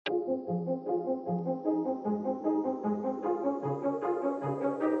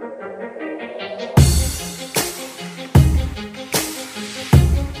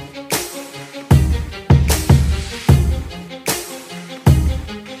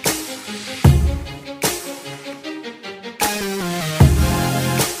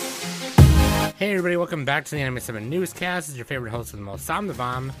everybody, welcome back to the Anime 7 Newscast. This is your favorite host of the most, Sam the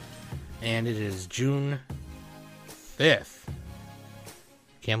Bomb, and it is June 5th.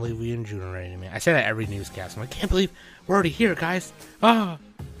 Can't believe we're in June already, man. I say that every newscast. I'm like, can't believe we're already here, guys. Ah!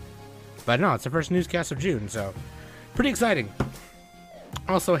 But no, it's the first newscast of June, so pretty exciting.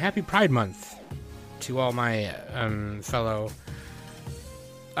 Also, happy Pride Month to all my fellow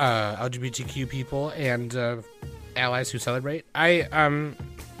LGBTQ people and allies who celebrate.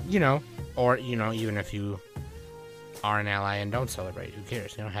 Even if you are an ally and don't celebrate, who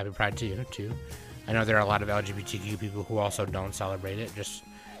cares? Happy Pride to you, too. I know there are a lot of LGBTQ people who also don't celebrate it, just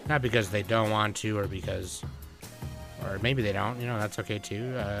not because they don't want to or maybe they don't, that's okay,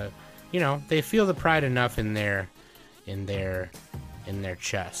 too. They feel the pride enough in their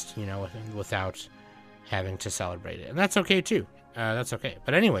chest, without having to celebrate it. And that's okay, too. That's okay.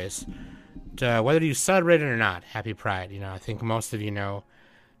 But anyways, whether you celebrate it or not, happy Pride. I think most of you know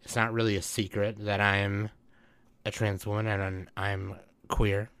it's not really a secret that I'm a trans woman and I'm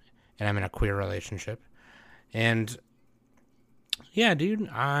queer and I'm in a queer relationship. And yeah, dude,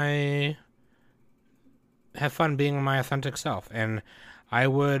 I have fun being my authentic self. And I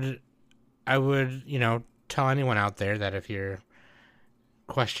would, tell anyone out there that if you're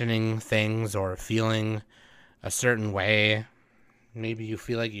questioning things or feeling a certain way, maybe you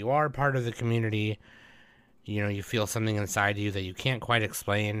feel like you are part of the community, you feel something inside you that you can't quite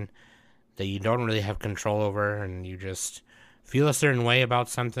explain, that you don't really have control over, and you just feel a certain way about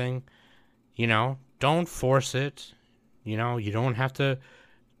something, don't force it. You don't have to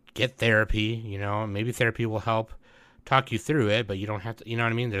get therapy, maybe therapy will help talk you through it, but you don't have to, you know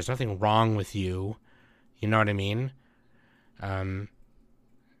what I mean? There's nothing wrong with you, you know what I mean?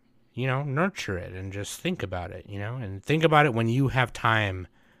 Nurture it and just think about it, and think about it when you have time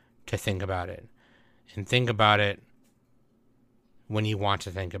to think about it, and think about it when you want to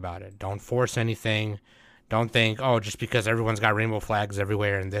think about it. Don't force anything. Don't think, just because everyone's got rainbow flags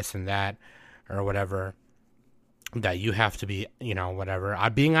everywhere and this and that or whatever, that you have to be, whatever.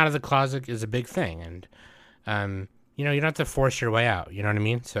 Being out of the closet is a big thing, and, you don't have to force your way out, you know what I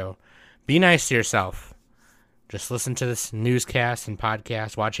mean? So be nice to yourself. Just listen to this newscast and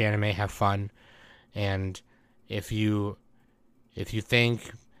podcast, watch anime, have fun. And if you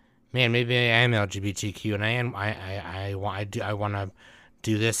think, man, maybe I am LGBTQ and I want to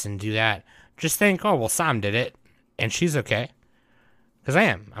do this and do that, just think, Sam did it and she's okay. Because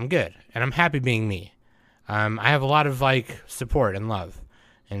I'm good and I'm happy being me. I have a lot of support and love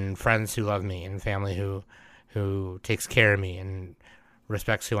and friends who love me and family who takes care of me and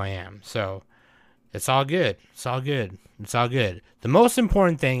respects who I am. So it's all good. It's all good. It's all good. The most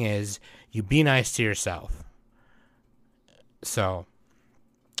important thing is you be nice to yourself. So,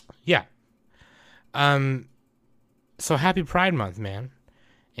 yeah. So happy Pride Month, man.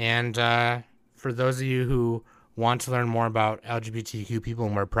 And for those of you who want to learn more about LGBTQ people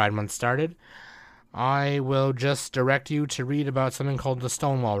and where Pride Month started, I will just direct you to read about something called the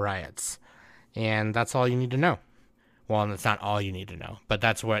Stonewall Riots. And that's all you need to know. Well, that's not all you need to know, but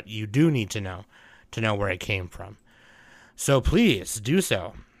that's what you do need to know where it came from. So please do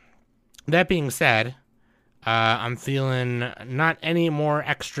so. That being said, I'm feeling not any more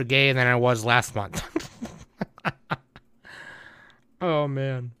extra gay than I was last month. Oh,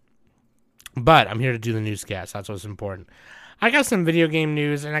 man. But I'm here to do the newscast. That's what's important. I got some video game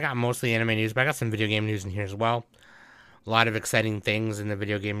news, and I got mostly anime news, but I got some video game news in here as well. A lot of exciting things in the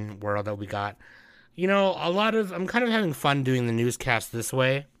video game world that we got. I'm kind of having fun doing the newscast this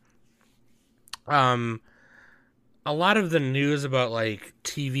way. A lot of the news about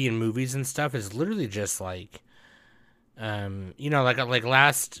TV and movies and stuff is literally just like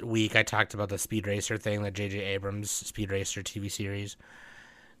last week I talked about the Speed Racer thing, the J.J. Abrams Speed Racer TV series.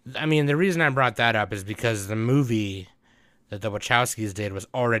 I mean, the reason I brought that up is because the movie that the Wachowskis did was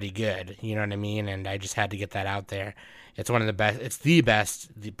already good, you know what I mean? And I just had to get that out there. It's one of the best. It's the best.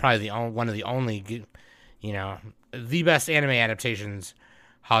 One of the only, the best anime adaptations,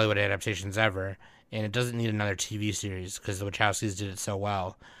 Hollywood adaptations ever. And it doesn't need another TV series because the Wachowskis did it so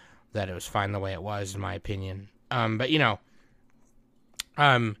well that it was fine the way it was, in my opinion. But a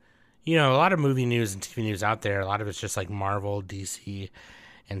lot of movie news and TV news out there, a lot of it's just like Marvel, DC,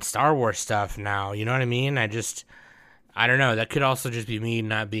 and Star Wars stuff now. You know what I mean? I don't know. That could also just be me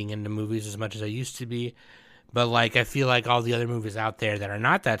not being into movies as much as I used to be. But I feel like all the other movies out there that are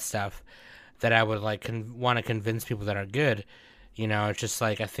not that stuff, that I would want to convince people that are good. It's just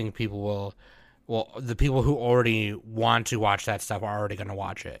I think people will. Well, the people who already want to watch that stuff are already going to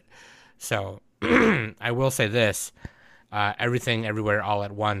watch it. So I will say this. Everything, Everywhere, All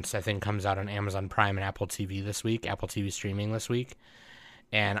at Once, I think comes out on Amazon Prime and Apple TV this week. Apple TV streaming this week.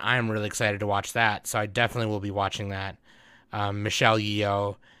 and I'm really excited to watch that. So I definitely will be watching that. Michelle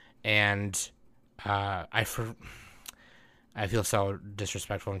Yeoh and I feel so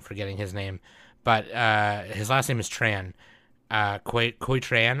disrespectful in forgetting his name, but his last name is Tran. Koi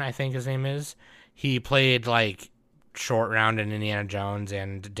Tran, I think his name is. He played like Short Round in Indiana Jones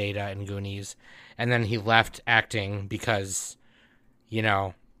and Data in Goonies, and then he left acting because, you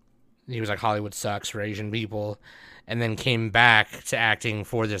know, he was like, Hollywood sucks for Asian people, and then came back to acting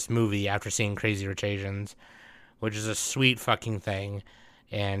for this movie after seeing Crazy Rich Asians, which is a sweet fucking thing,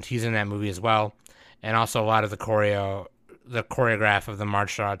 and he's in that movie as well. And also a lot of the choreograph of the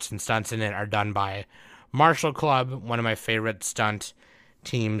martial arts and stunts in it are done by Martial Club, one of my favorite stunt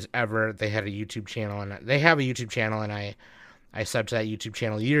teams ever. They had a YouTube channel, and they have a YouTube channel, and I subbed to that YouTube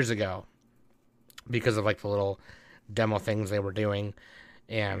channel years ago because of like the little demo things they were doing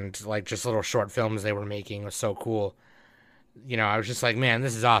and like just little short films they were making. It was so cool. You know, I was just like, man,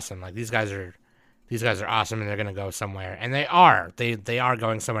 this is awesome. Like these guys are awesome, and they're gonna go somewhere, and they are. They are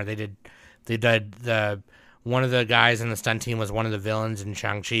going somewhere. They did the one of the guys in the stunt team was one of the villains in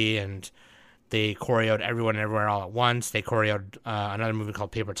Shang-Chi, and they choreoed Everyone Everywhere All at Once. They choreoed another movie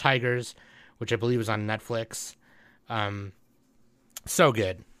called Paper Tigers, which I believe was on Netflix. So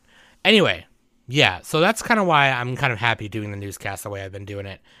good. Anyway, yeah, so that's kind of why I'm kind of happy doing the newscast the way I've been doing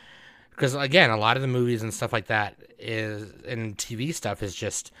it. Because, again, a lot of the movies and stuff like that and TV stuff is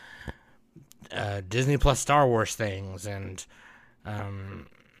just Disney Plus Star Wars things and,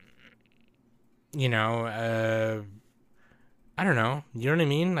 I don't know. You know what I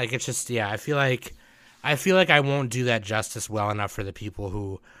mean? Like, it's just, yeah, I feel like I won't do that justice well enough for the people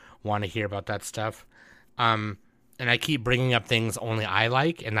who want to hear about that stuff. And I keep bringing up things only I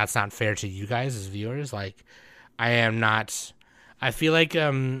like, and that's not fair to you guys as viewers. Like, I feel like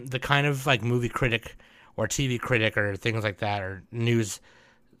the kind of, like, movie critic or TV critic or things like that or news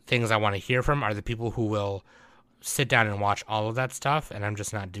things I want to hear from are the people who will sit down and watch all of that stuff, and I'm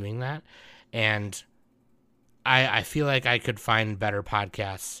just not doing that. And I feel like I could find better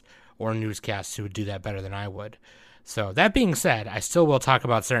podcasts or newscasts who would do that better than I would. So that being said, I still will talk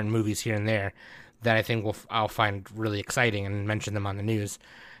about certain movies here and there that I think I'll find really exciting and mention them on the news,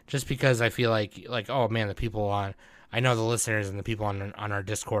 just because I feel like oh man, I know the listeners and the people on our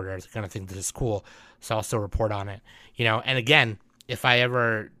Discord are going to think this is cool, so I'll still report on it, you know. And again, if I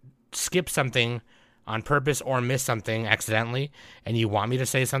ever skip something on purpose or miss something accidentally, and you want me to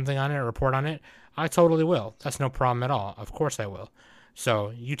say something on it or report on it, I totally will. That's no problem at all. Of course I will.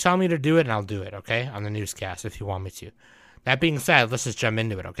 So you tell me to do it and I'll do it, okay? On the newscast if you want me to. That being said, let's just jump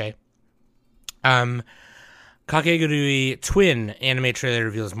into it, okay? Kakegurui Twin anime trailer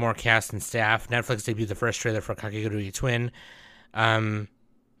reveals more cast and staff. Netflix debuted the first trailer for Kakegurui Twin,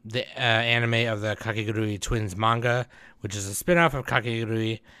 the anime of the Kakegurui Twins manga, which is a spin-off of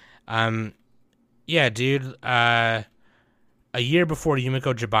Kakegurui. Yeah, dude, a year before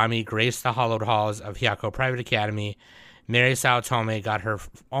Yumiko Jabami graced the hallowed halls of Hyako Private Academy, Mary Saotome got her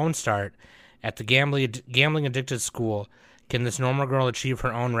own start at the gambling-addicted school. Can this normal girl achieve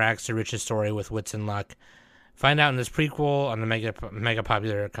her own rags-to-riches story with wits and luck? Find out in this prequel on the mega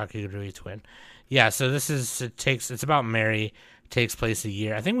popular Kakegurui Twin. Yeah, so it's about Mary. It takes place a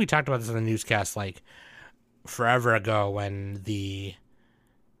year. I think we talked about this in the newscast like forever ago when the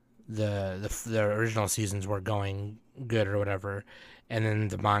original seasons were going good or whatever, and then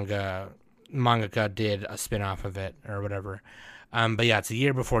the mangaka did a spin-off of it or whatever. But yeah, it's a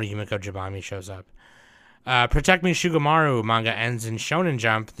year before Yumiko Jabami shows up. Protect Me Sugamaru manga ends in Shonen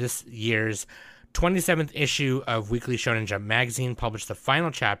Jump. This year's 27th issue of Weekly Shonen Jump magazine published the final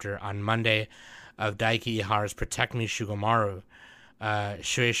chapter on Monday of Daiki Ihara's Protect Me Sugamaru.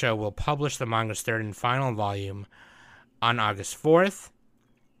 Shueisha will publish the manga's third and final volume on August 4th.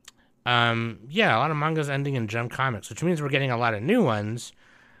 Yeah, a lot of mangas ending in Jump Comics, which means we're getting a lot of new ones,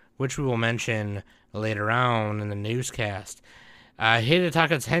 which we will mention later on in the newscast.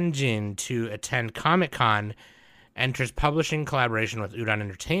 Hidetaka Tenjin to attend Comic-Con enters publishing collaboration with Udon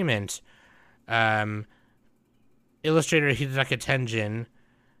Entertainment. Illustrator Hidetaka Tenjin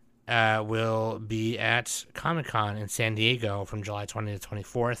will be at Comic-Con in San Diego from July 20th to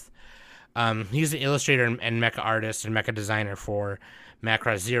 24th. He's the illustrator and mecha artist and mecha designer for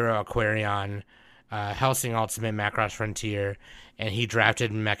Macross Zero, Aquarion, Hellsing Ultimate, Macross Frontier, and he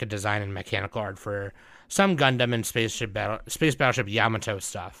drafted mecha design and mechanical art for some Gundam and Space Battleship Yamato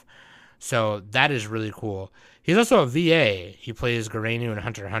stuff. So that is really cool. He's also a VA. He plays Garenu in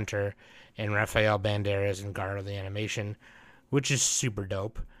Hunter x Hunter and Rafael Banderas in Garo the Animation, which is super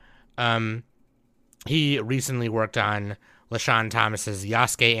dope. He recently worked on LaShawn Thomas's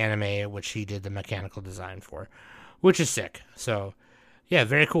Yasuke anime, which he did the mechanical design for, which is sick. So, Yeah,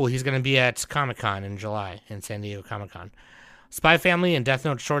 very cool. He's going to be at Comic-Con in July, in San Diego Comic-Con. Spy Family and Death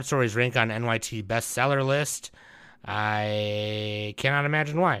Note short stories rank on NYT bestseller list. I cannot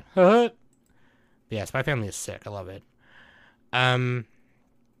imagine why. Yeah, Spy Family is sick. I love it.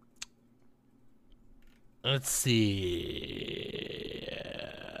 Let's see.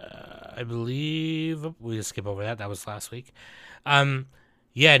 I believe we just skip over that. That was last week.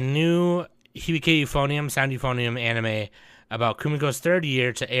 Yeah, new Hibike Euphonium, Sound Euphonium anime about Kumiko's third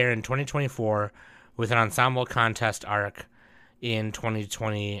year to air in 2024 with an ensemble contest arc in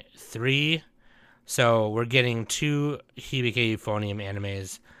 2023. So we're getting two Hibike Euphonium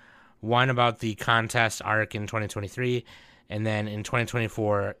animes. One about the contest arc in 2023, and then in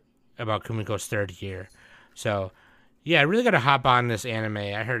 2024 about Kumiko's third year. So, yeah, I really got to hop on this anime.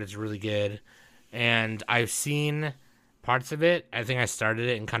 I heard it's really good, and I've seen parts of it. I think I started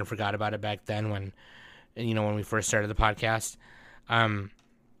it and kind of forgot about it back then when we first started the podcast.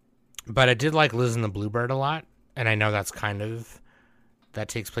 But I did like Liz and the Bluebird a lot, and I know that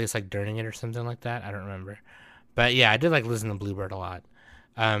takes place like during it or something like that. I don't remember. But yeah, I did like Liz and the Bluebird a lot.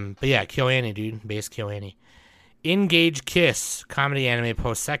 But yeah, KyoAni, dude. Base KyoAni. Engage Kiss, comedy anime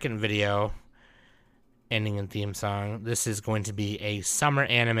post second video, ending in theme song. This is going to be a summer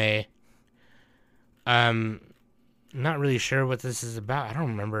anime. Not really sure what this is about. I don't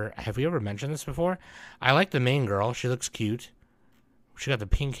remember. Have we ever mentioned this before? I like the main girl. She looks cute. She got the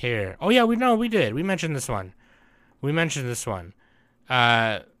pink hair. Oh yeah, we did. We mentioned this one. Private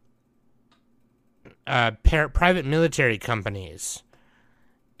military companies.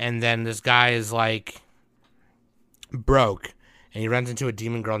 And then this guy is like broke, and he runs into a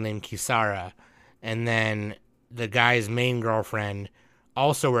demon girl named Kisara, and then the guy's main girlfriend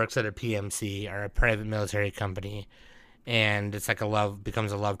also works at a PMC, or a private military company, and it's like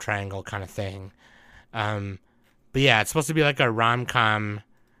becomes a love triangle kind of thing. But yeah, it's supposed to be like a rom-com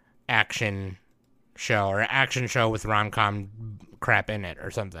action show, or action show with rom-com crap in it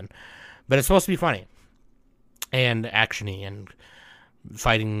or something. But it's supposed to be funny and actiony and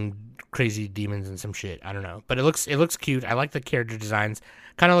fighting crazy demons and some shit. I don't know. But it looks cute. I like the character designs.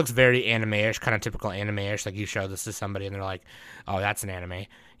 Kind of looks very anime-ish, kind of typical anime-ish. Like you show this to somebody and they're like, oh, that's an anime.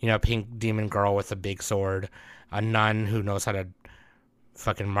 Pink demon girl with a big sword. A nun who knows how to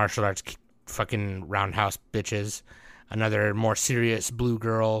fucking martial arts fucking roundhouse bitches. Another more serious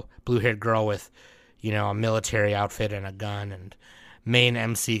blue-haired girl with, a military outfit and a gun. And main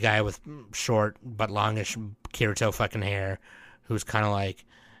MC guy with short but longish Kirito fucking hair, who's kind of like,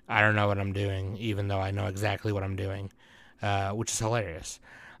 I don't know what I'm doing, even though I know exactly what I'm doing, which is hilarious.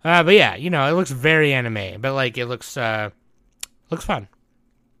 But yeah, it looks very anime, but like it looks fun.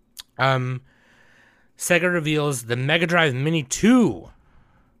 Sega reveals the Mega Drive Mini 2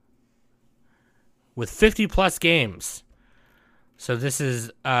 with 50 plus games. So this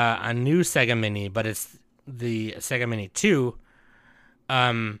is a new Sega Mini, but it's the Sega Mini 2.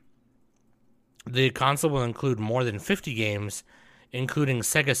 The console will include more than 50 games, including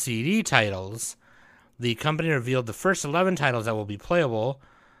Sega CD titles. The company revealed the first 11 titles that will be playable: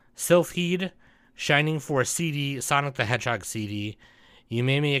 Sylphid, Shining Force CD, Sonic the Hedgehog CD,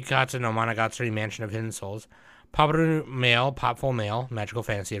 Yumemi Ikata no Monogatari Mansion of Hidden Souls, Popful Mail, Magical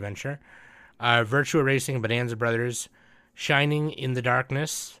Fantasy Adventure, Virtua Racing Bonanza Brothers, Shining in the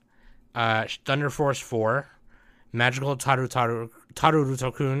Darkness, Thunder Force 4, Magical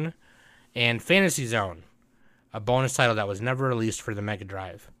Tarurutokun, and Fantasy Zone, a bonus title that was never released for the Mega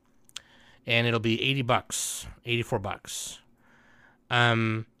Drive. And it'll be $80,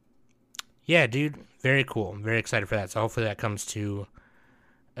 $84. Yeah, dude, very cool. I'm very excited for that. So hopefully that comes to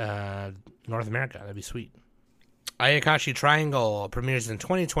North America. That'd be sweet. Ayakashi Triangle premieres in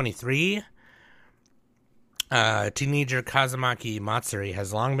 2023. Teenager Kazumaki Matsuri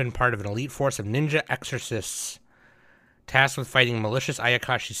has long been part of an elite force of ninja exorcists tasked with fighting malicious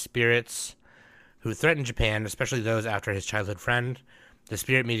Ayakashi spirits who threaten Japan, especially those after his childhood friend, the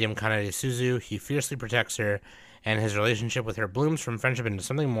spirit medium Kanade Suzu. He fiercely protects her, and his relationship with her blooms from friendship into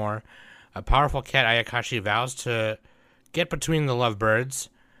something more. A powerful cat, Ayakashi vows to get between the lovebirds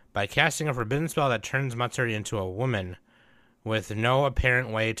by casting a forbidden spell that turns Matsuri into a woman. With no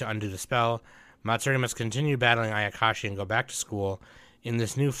apparent way to undo the spell, Matsuri must continue battling Ayakashi and go back to school in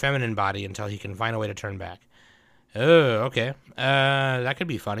this new feminine body until he can find a way to turn back. Oh, okay. That could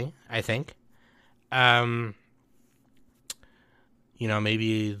be funny, I think.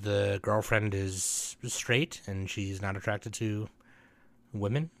 Maybe the girlfriend is straight and she's not attracted to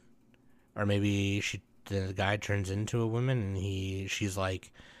women. Or maybe the guy turns into a woman and she's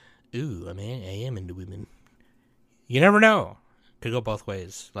like, ooh, I am into women. You never know. Could go both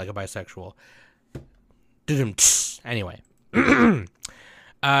ways, like a bisexual. Anyway.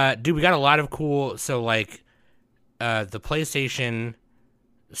 Dude, we got a lot of cool. So like, the PlayStation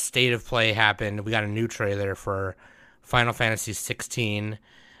State of Play happened. We got a new trailer for Final Fantasy 16.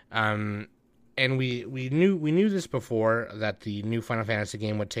 And we knew this before, that the new Final Fantasy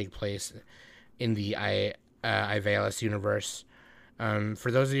game would take place in the Ivalis universe.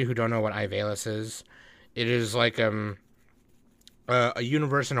 For those of you who don't know what Ivalis is, it is like a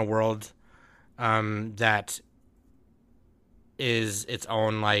universe and a world that is its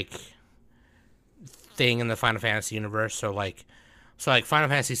own like thing in the Final Fantasy universe. So like Final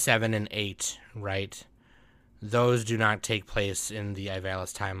Fantasy 7 and 8, right? Those do not take place in the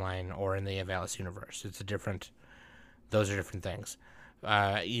Ivalis timeline or in the Ivalis universe. Those are different things.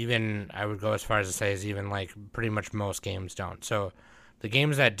 Even, I would go as far as to say, is even like pretty much most games don't. So the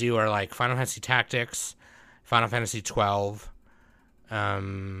games that do are like Final Fantasy Tactics, Final Fantasy 12.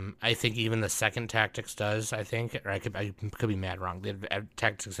 I think even the second Tactics does, I think. Or I could be mad wrong. The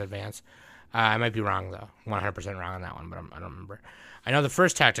Tactics Advance. I might be wrong, though. 100% wrong on that one, but I don't remember. I know the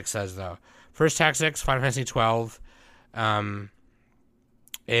first Tactics says, though. First Tactics, Final Fantasy 12. And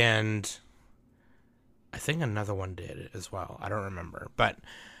I think another one did as well. I don't remember. But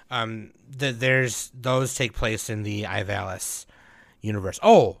those take place in the Ivalis universe.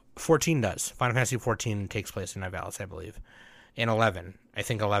 Oh, 14 does. Final Fantasy 14 takes place in Ivalis, I believe. And 11. I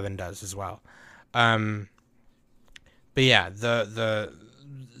think 11 does as well. But yeah, the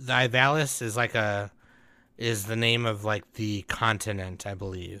Ivalis is the name of like the continent, I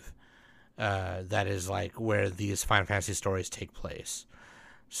believe. That is like where these Final Fantasy stories take place.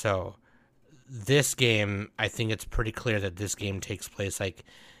 So this game, I think it's pretty clear that this game takes place like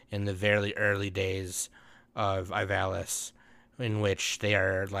in the very early days of Ivalis, in which the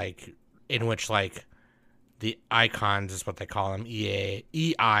icons is what they call them,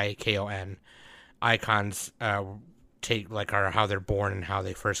 EIKON icons, are how they're born and how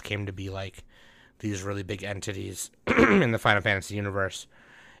they first came to be like these really big entities in the Final Fantasy universe.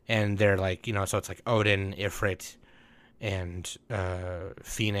 And they're like, so it's like Odin, Ifrit, and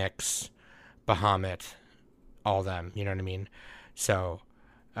Phoenix, Bahamut, all them, you know what I mean? So,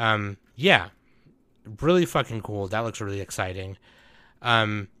 yeah, really fucking cool. That looks really exciting.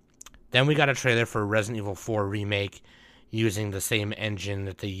 Then we got a trailer for Resident Evil 4 Remake using the same engine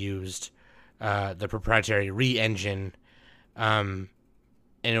that they used, the proprietary re-engine, and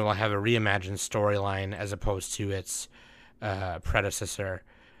it will have a reimagined storyline as opposed to its predecessor.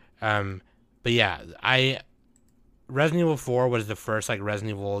 But yeah, Resident Evil 4 was the first like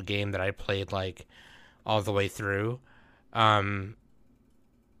Resident Evil game that I played like all the way through.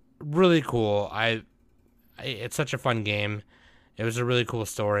 Really cool. It's such a fun game. It was a really cool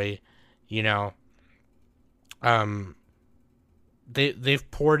story.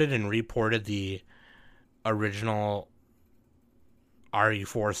 They've ported and reported the original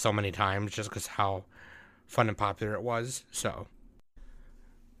RE4 so many times just because how fun and popular it was. So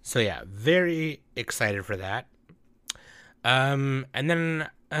yeah, very excited for that. And then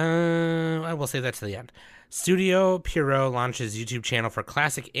I will say that to the end. Studio Pierrot launches YouTube channel for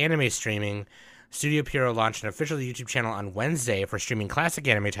classic anime streaming. Studio Pierrot launched an official YouTube channel on Wednesday for streaming classic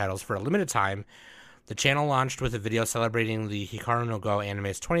anime titles for a limited time. The channel launched with a video celebrating the Hikaru no Go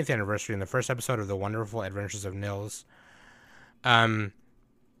anime's 20th anniversary in the first episode of The Wonderful Adventures of Nils. In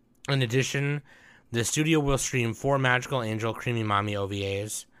addition, the studio will stream 4 Magical Angel Creamy Mami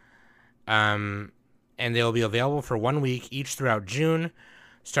OVAs. And they will be available for 1 week each throughout June,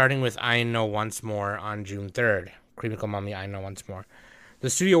 starting with I Know Once More on June 3rd. Creamy Mami, I Know Once More. The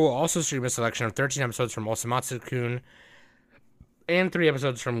studio will also stream a selection of 13 episodes from Osamatsu-kun and 3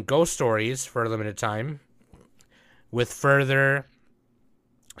 episodes from Ghost Stories for a limited time, with further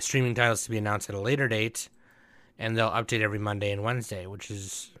streaming titles to be announced at a later date, and they'll update every Monday and Wednesday, which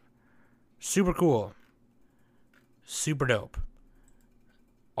is super cool. Super dope.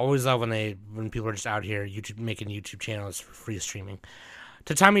 Always love when people are just out here making YouTube channels for free streaming.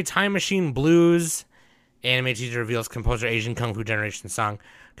 Tatami Time Machine Blues. Anime teaser reveals composer Asian Kung Fu Generation song.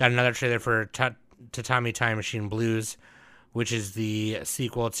 Got another trailer for Tatami Time Machine Blues, which is the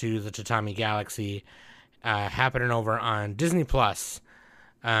sequel to the Tatami Galaxy, happening over on Disney Plus.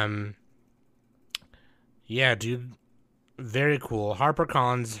 Yeah, dude, very cool.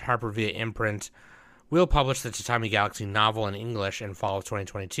 HarperCollins, Harper via imprint, will publish the Tatami Galaxy novel in English in fall of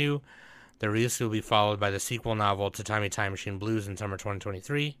 2022. The release will be followed by the sequel novel Tatami Time Machine Blues in summer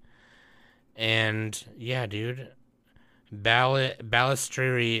 2023. And yeah, dude,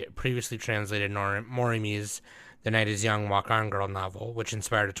 Balistreri previously translated Morimi's The Night is Young, Walk On Girl novel, which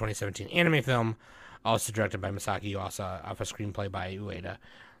inspired a 2017 anime film, also directed by Masaki Yuasa, off a screenplay by Ueda.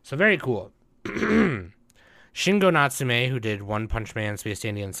 So very cool. Shingo Natsume, who did One Punch Man, Space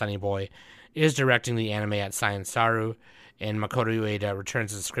Dandy, and Sunny Boy, is directing the anime at Science Saru, and Makoto Ueda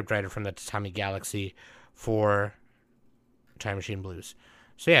returns as a scriptwriter from the Tatami Galaxy for Time Machine Blues.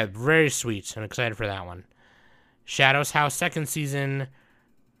 So yeah, very sweet. I'm excited for that one. Shadow's House second season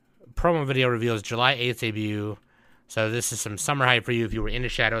promo video reveals July 8th debut. So this is some summer hype for you if you were into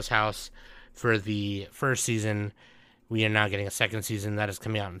Shadow's House for the first season. We are now getting a second season that is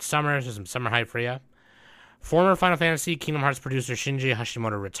coming out in summer, so some summer hype for you. Former Final Fantasy Kingdom Hearts producer Shinji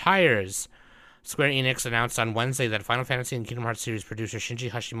Hashimoto retires. Square Enix announced on Wednesday that Final Fantasy and Kingdom Hearts series producer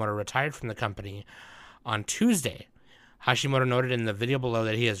Shinji Hashimoto retired from the company on Tuesday. Hashimoto noted in the video below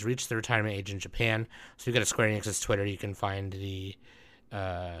that he has reached the retirement age in Japan. So you go to Square Enix's Twitter, you can find the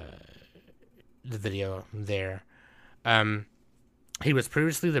video there. He was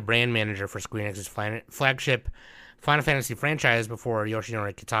previously the brand manager for Square Enix's flagship Final Fantasy franchise before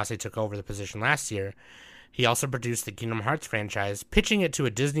Yoshinori Kitase took over the position last year. He also produced the Kingdom Hearts franchise, pitching it to a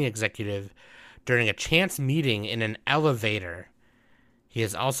Disney executive during a chance meeting in an elevator. He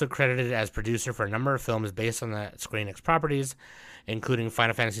is also credited as producer for a number of films based on the Square Enix properties, including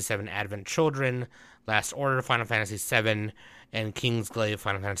Final Fantasy VII Advent Children, Last Order, Final Fantasy VII, and Kingsglaive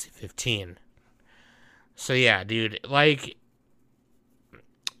Final Fantasy 15. So yeah, dude, like,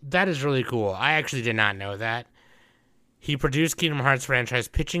 that is really cool. I actually did not know that. He produced Kingdom Hearts franchise,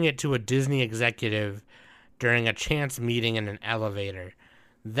 pitching it to a Disney executive during a chance meeting in an elevator.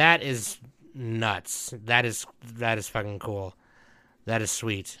 That is nuts. That is fucking cool. That is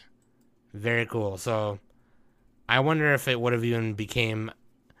sweet. Very cool. So, I wonder if it would have even came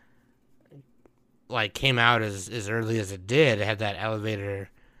out as early as it did had that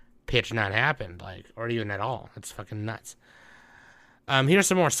elevator pitch not happened, or even at all. That's fucking nuts. Here's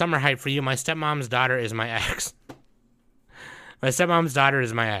some more summer hype for you. My stepmom's daughter is my ex. My stepmom's daughter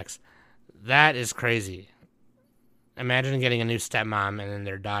is my ex. That is crazy. Imagine getting a new stepmom and then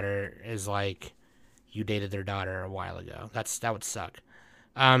their daughter is like, you dated their daughter a while ago. That would suck.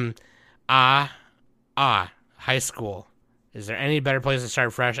 High school. Is there any better place to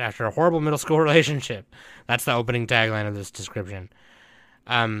start fresh after a horrible middle school relationship? That's the opening tagline of this description.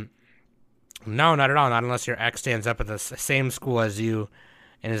 No, not at all. Not unless your ex stands up at the same school as you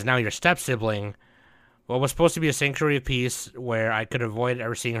and is now your step-sibling. What was supposed to be a sanctuary of peace where I could avoid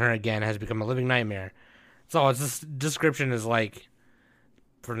ever seeing her again has become a living nightmare. So this description is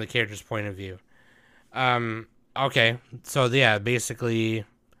from the character's point of view. Okay. So yeah, basically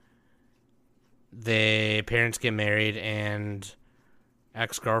the parents get married and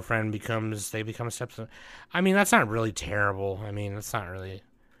ex-girlfriend become a stepson. I mean, that's not really terrible. I mean, that's not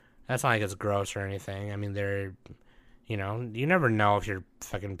like it's gross or anything. I mean, they're, you never know if your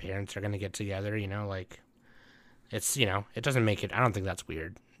fucking parents are going to get together, it's, it doesn't make it, I don't think that's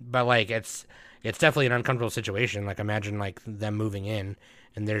weird, but it's definitely an uncomfortable situation. Imagine them moving in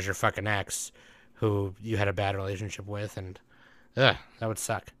and there's your fucking ex who you had a bad relationship with, and that would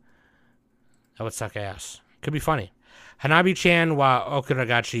suck. That would suck ass. Could be funny. Hanabi-chan wa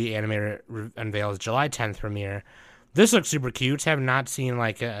Okuragachi anime unveils July 10th premiere. This looks super cute. Have not seen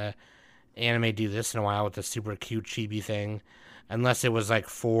a anime do this in a while with the super cute chibi thing, unless it was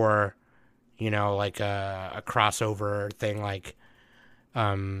for a crossover thing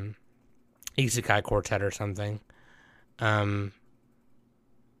Isekai Quartet or something.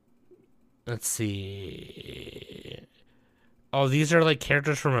 Let's see. Oh, these are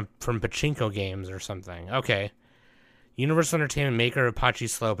characters from pachinko games or something. Okay. Universal Entertainment maker of Pachi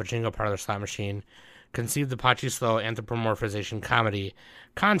Slow Pachinko Parlor Slot Machine conceived the Pachi Slow anthropomorphization comedy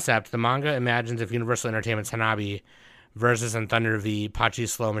concept. The manga imagines if Universal Entertainment's Hanabi versus and Thunder V Pachi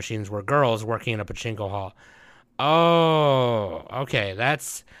Slow machines were girls working in a pachinko hall. Oh, okay.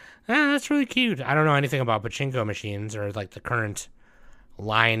 That's really cute. I don't know anything about pachinko machines or the current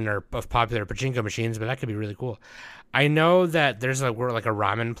line of popular pachinko machines, but that could be really cool. I know that there's a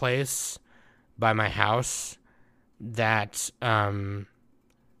ramen place by my house that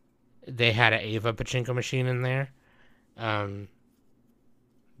they had an Ava pachinko machine in there. But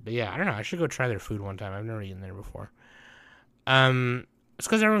yeah, I don't know. I should go try their food one time. I've never eaten there before. It's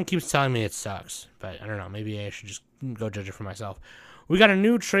because everyone keeps telling me it sucks, but I don't know. Maybe I should just go judge it for myself. We got a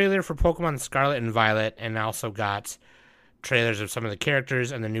new trailer for Pokemon Scarlet and Violet, and also got trailers of some of the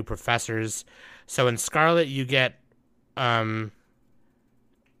characters and the new professors. So in Scarlet, you get one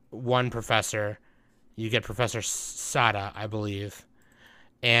professor. You get Professor Sada, I believe.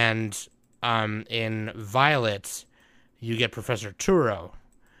 And in Violet, you get Professor Turo.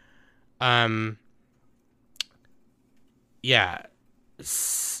 Yeah,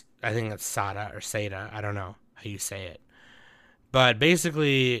 I think it's Sada or Sada. I don't know how you say it. But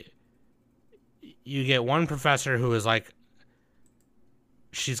basically, you get one professor who is like,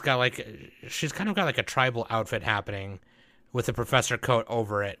 she's kind of got like a tribal outfit happening with a professor coat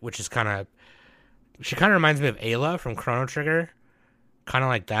over it, which is she kind of reminds me of Ayla from Chrono Trigger. Kind of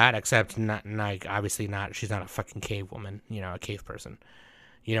like that, except not like, obviously not, she's not a fucking cave woman, a cave person,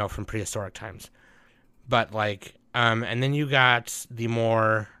 from prehistoric times. But like, and then you got the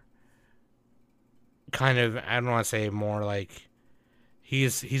more kind of, I don't want to say more like,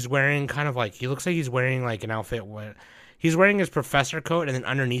 he's wearing kind of like, he looks like he's wearing like an outfit where he's wearing his professor coat, and then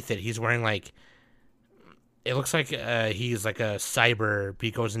underneath it he's wearing like, it looks like he's like a cyber, he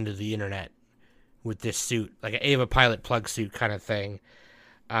goes into the internet with this suit, like an Ava Pilot plug suit kind of thing.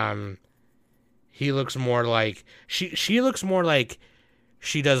 He looks more like, she looks more like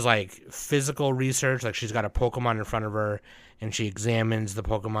she does like physical research, like she's got a Pokemon in front of her and she examines the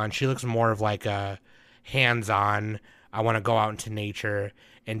Pokemon. She looks more of like a hands-on, I want to go out into nature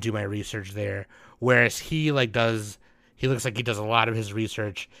and do my research there. Whereas he looks like he does a lot of his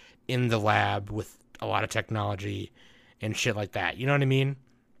research in the lab with a lot of technology and shit like that. You know what I mean?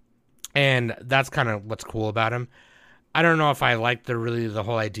 And that's kind of what's cool about him. I don't know if I like the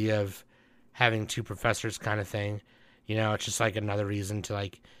whole idea of having two professors kind of thing. It's just like another reason to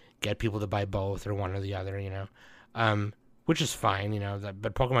like get people to buy both or one or the other, which is fine,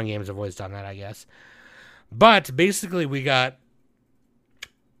 but Pokemon games have always done that, I guess. But basically we got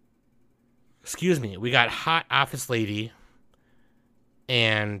Hot Office Lady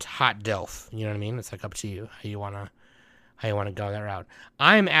and Hot Delph. You know what I mean? It's like up to you how you want to go that route.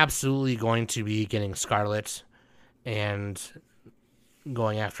 I'm absolutely going to be getting Scarlet and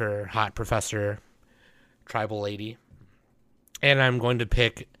going after Hot Professor Tribal Lady. And I'm going to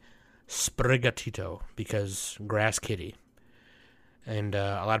pick Sprigatito because Grass Kitty. And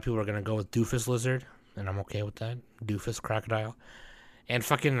a lot of people are going to go with Doofus Lizard, and I'm okay with that. Doofus Crocodile. And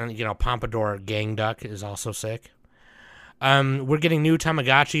fucking, Pompadour Gang Duck is also sick. We're getting new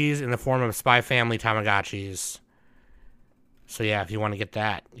Tamagotchis in the form of Spy Family Tamagotchis. So yeah, if you want to get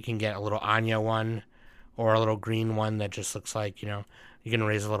that, you can get a little Anya one or a little green one that just looks like, you can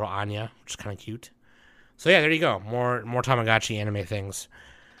raise a little Anya, which is kind of cute. So yeah, there you go. More Tamagotchi anime things.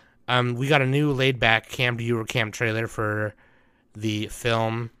 We got a new laid-back Camp to Euro Camp trailer for the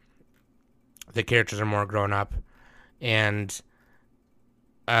film. The characters are more grown up. And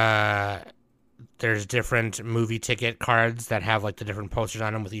there's different movie ticket cards that have like the different posters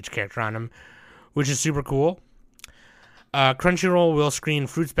on them with each character on them, which is super cool. Crunchyroll will screen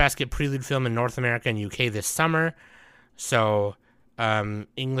Fruits Basket Prelude film in North America and UK this summer. So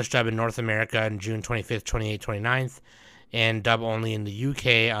English dub in North America on June 25th, 28th, 29th, and dub only in the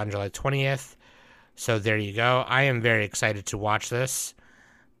UK on July 20th. So there you go. I am very excited to watch this.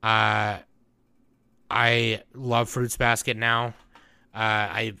 I love Fruits Basket now.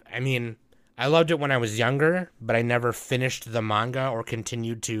 I mean, I loved it when I was younger, but I never finished the manga or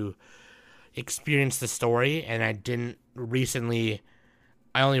continued to experience the story, and I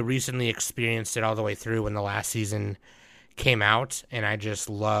only recently experienced it all the way through when the last season came out, and I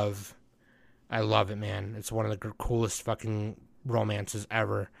love it, man. It's one of the coolest fucking romances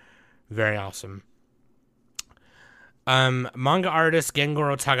ever. Very awesome. Manga artist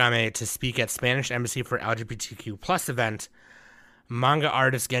Gengoro Tagame to speak at Spanish Embassy for LGBTQ plus event. Manga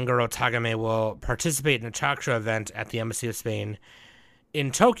artist Gengoro Tagame will participate in a talk show event at the Embassy of Spain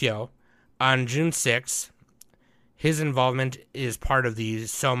in Tokyo on June 6th. His involvement is part of the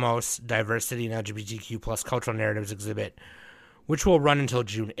Somos Diversity and LGBTQ plus Cultural Narratives exhibit, which will run until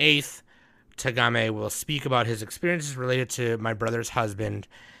June 8th. Tagame will speak about his experiences related to My Brother's Husband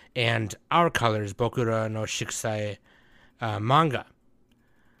and Our Colors, Bokura no Shikusai manga.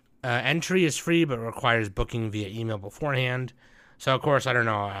 Entry is free but requires booking via email beforehand. So, of course, I don't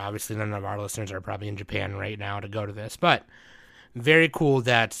know. Obviously, none of our listeners are probably in Japan right now to go to this. But very cool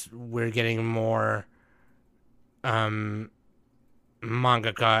that we're getting more mangaka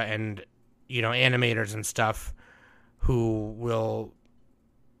and, animators and stuff who will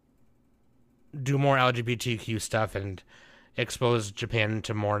do more LGBTQ stuff and expose Japan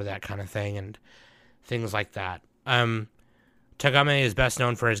to more of that kind of thing and things like that. Tagame is best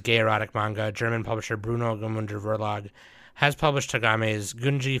known for his gay erotic manga. German publisher Bruno Gmunder Verlag has published Tagame's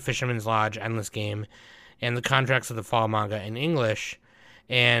Gunji, Fisherman's Lodge, Endless Game, and The Contracts of the Fall manga in English,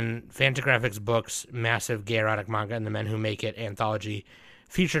 and Fantagraphics Books' massive gay erotic manga and The Men Who Make It anthology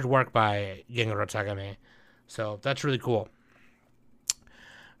featured work by Gengoro Tagame. So that's really cool.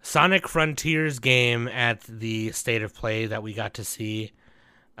 Sonic Frontiers game at the State of Play that we got to see.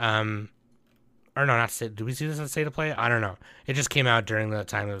 Or no, not State. Did we see this at State of Play? I don't know. It just came out during the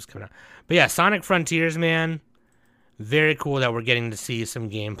time it was coming out. But yeah, Sonic Frontiers, man. Very cool that we're getting to see some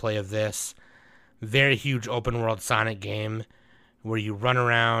gameplay of this. very huge open world Sonic game where you run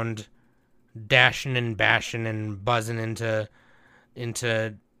around dashing and bashing and buzzing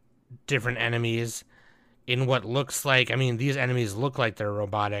into different enemies in what looks like, I mean, these enemies look like they're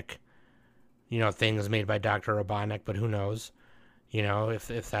robotic, things made by Dr. Robotnik, but who knows,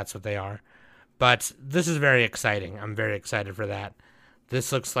 if that's what they are. But this is very exciting. I'm very excited for that.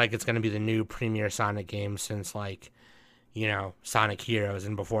 This looks like it's going to be the new premier Sonic game since, like, Sonic Heroes,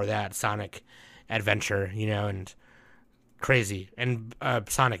 and before that, Sonic Adventure, and crazy. And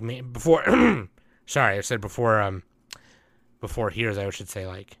Sonic, before, sorry, I said before Heroes, I should say,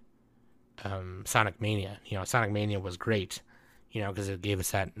 like, Sonic Mania. Sonic Mania was great, because it gave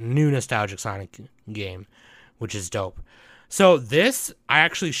us that new nostalgic Sonic game, which is dope. So this, I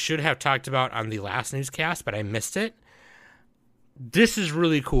actually should have talked about on the last newscast, but I missed it. This is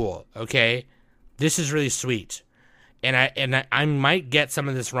really cool, okay? This is really sweet. And I might get some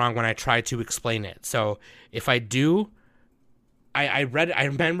of this wrong when I try to explain it. So if I do, I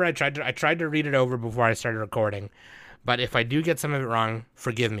remember I tried to read it over before I started recording. But if I do get some of it wrong,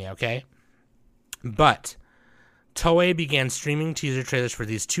 forgive me, okay? But Toei began streaming teaser trailers for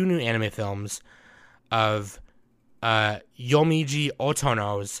these 2 new anime films of Yomiji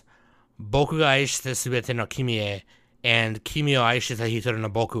Otono's Boku ga aishita subete no kimi e and Kimi o aishita hitoru no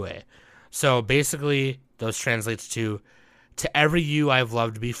boku e. So basically, those translates to every you I've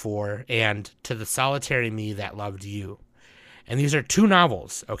loved before and to the solitary me that loved you. And these are 2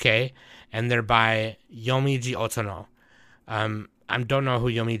 novels, okay? And they're by Yomiji Otono. I don't know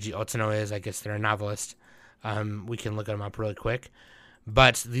who Yomiji Otono is. I guess they're a novelist. We can look them up really quick.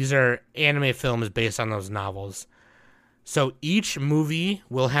 But these are anime films based on those novels. So each movie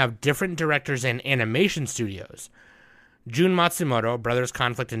will have different directors and animation studios. Jun Matsumoto, Brothers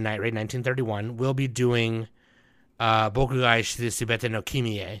Conflict and Night Raid 1931, will be doing Boku ga aishita subete no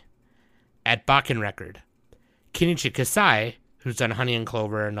kimi e at Bakken Record. Kenichi Kasai, who's done Honey and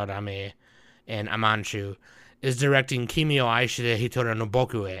Clover, Nodame, and Amanchu, is directing Kimi o aishita hitoru no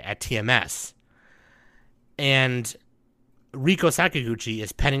boku e at TMS. And Riko Sakaguchi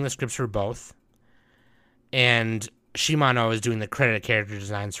is penning the scripts for both. And Shimano is doing the credited character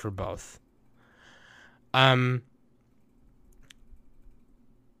designs for both.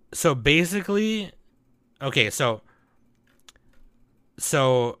 So basically, okay, so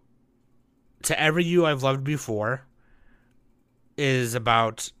To Every You I've Loved Before is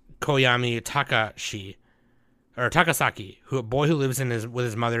about Koyami Takasaki, a boy who lives with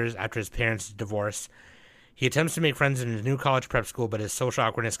his mother after his parents' divorce. He attempts to make friends in his new college prep school, but his social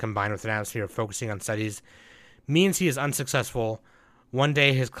awkwardness combined with an atmosphere of focusing on studies means he is unsuccessful. One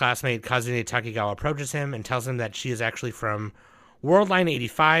day, his classmate Kazune Takigawa approaches him and tells him that she is actually from World Line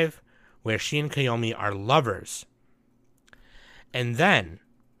 85, where she and Koyomi are lovers. And then,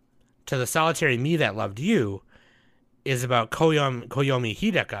 To the Solitary Me That Loved You is about Koyomi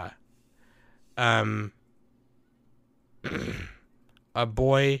Hidaka, a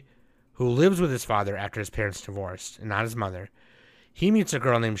boy who lives with his father after his parents divorced, and not his mother. He meets a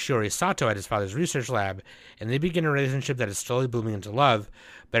girl named Shiori Sato at his father's research lab, and they begin a relationship that is slowly blooming into love,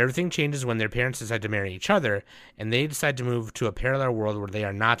 but everything changes when their parents decide to marry each other, and they decide to move to a parallel world where they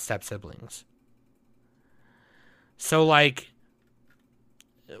are not step-siblings. So, like,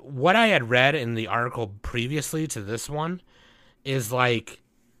 what I had read in the article previously to this one is, like,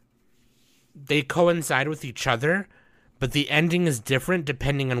 they coincide with each other, but the ending is different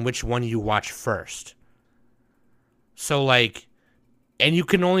depending on which one you watch first. So, like, and you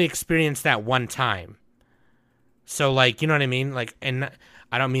can only experience that one time. So, like, you know what I mean? Like, and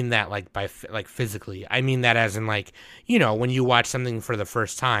I don't mean that, like, by, like, physically. I mean that as in, like, when you watch something for the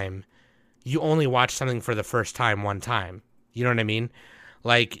first time, you only watch something for the first time one time. You know what I mean?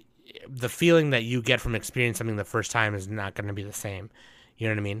 Like, the feeling that you get from experiencing something the first time is not going to be the same. You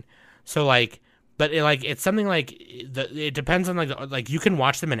know what I mean? So, like, but, it's something like, it depends on, like, you can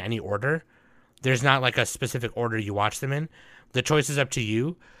watch them in any order. There's not, like, a specific order you watch them in. The choice is up to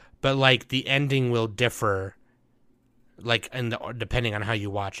you, but, like, the ending will differ, like, depending on how you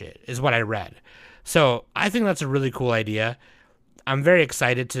watch it, is what I read. So, I think that's a really cool idea. I'm very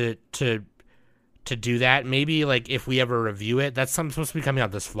excited to do that. Maybe, like, if we ever review it, that's something supposed to be coming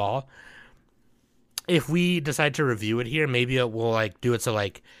out this fall. If we decide to review it here, maybe we'll, like, do it so,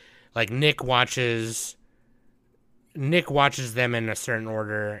 like Nick watches them in a certain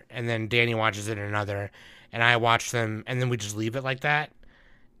order, and then Danny watches it in another, and I watch them, and then we just leave it like that,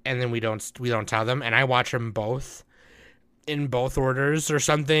 and then we don't tell them, and I watch them both in both orders or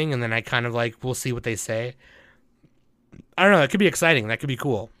something, and then I kind of, like, we'll see what they say. I don't know, that could be exciting, that could be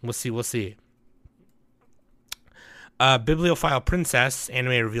cool. We'll see. Bibliophile Princess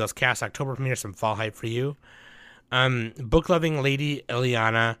anime reveals cast October premiere. Some fall hype for you. Book-loving Lady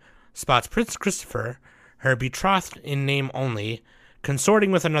Ileana spots Prince Christopher, her betrothed in name only,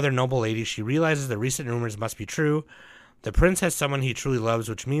 consorting with another noble lady. She realizes the recent rumors must be true. The prince has someone he truly loves,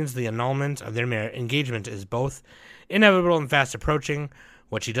 which means the annulment of their engagement is both inevitable and fast approaching.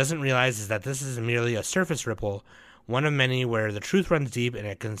 What she doesn't realize is that this is merely a surface ripple, one of many where the truth runs deep in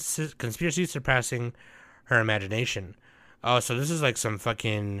a conspiracy surpassing her imagination. Oh, so this is like some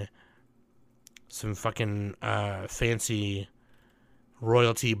fucking fancy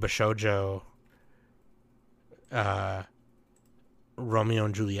royalty bashojo Romeo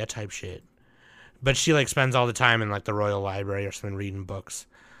and Juliet type shit. But she like spends all the time in like the royal library or something reading books.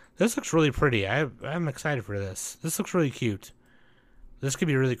 This looks really pretty. I'm excited for this. This looks really cute. This could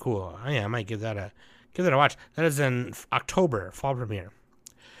be really cool. Oh yeah, I might give that a watch. That is in October, fall premiere.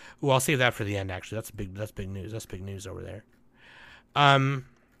 Ooh, I'll save that for the end. Actually, that's big news. That's big news over there.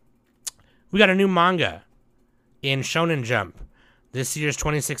 We got a new manga in Shonen Jump. This year's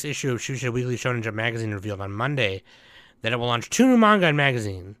 26th issue of Shueisha Weekly Shonen Jump magazine revealed on Monday that it will launch 2 new manga in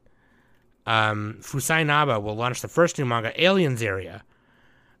magazine. Fusai Naba will launch the first new manga, Aliens Area.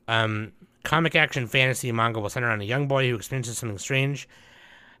 Comic action fantasy manga will center on a young boy who experiences something strange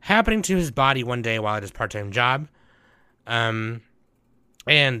happening to his body one day while at his part-time job. And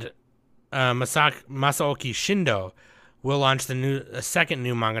Masaoki Shindo will launch a second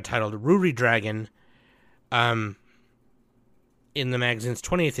new manga titled Ruri Dragon in the magazine's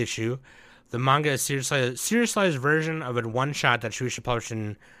 20th issue. The manga is a serialized version of a one-shot that Shueisha published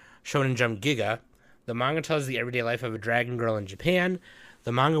in Shonen Jump Giga. The manga tells the everyday life of a dragon girl in Japan.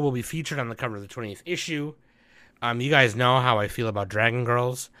 The manga will be featured on the cover of the 20th issue. You guys know how I feel about dragon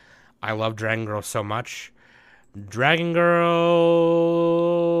girls. I love dragon girls so much. Dragon girls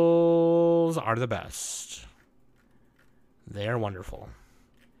are the best. They are wonderful.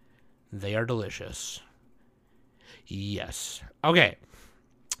 They are delicious. Yes. Okay.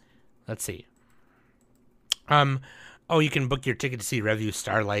 Let's see. You can book your ticket to see Revue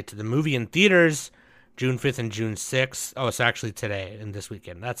Starlight, the movie in theaters, June 5th and June 6th. Oh, it's actually today and this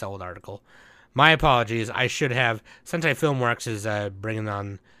weekend. That's an old article. My apologies. I should have. Sentai Filmworks is bringing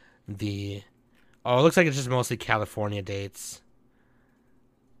on the... Oh, it looks like it's just mostly California dates.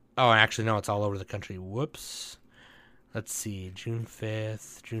 Oh, actually, no, it's all over the country. Whoops. Let's see. June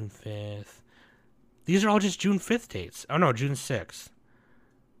 5th. These are all just June 5th dates. Oh, no, June 6th.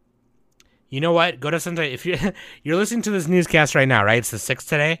 You know what? Go to Sentai. If you're listening to this newscast right now, right? It's the 6th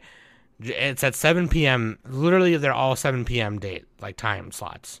today. It's at 7 p.m. Literally, they're all 7 p.m. date, like time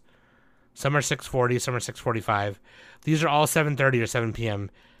slots. Some are 6:40, some are 6:45. These are all 7:30 or 7 p.m.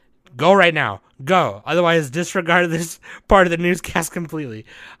 Go right now. Go. Otherwise, disregard this part of the newscast completely.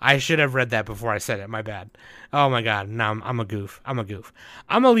 I should have read that before I said it. My bad. Oh, my God. No, I'm a goof. I'm going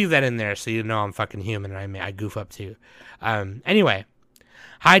to leave that in there so you know I'm fucking human and I goof up too. Anyway.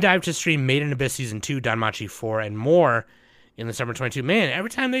 High Dive to stream Made in Abyss Season 2, Danmachi 4, and more in the summer 22. Man, every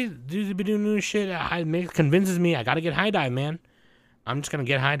time they do new shit, it convinces me I got to get High Dive, man. I'm just going to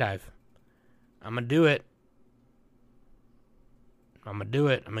get High Dive. I'm going to do it. I'm going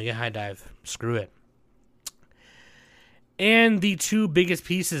to get High Dive. Screw it. And the 2 biggest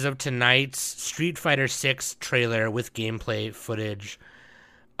pieces of tonight's Street Fighter 6 trailer with gameplay footage.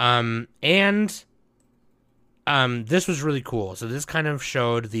 This was really cool. So this kind of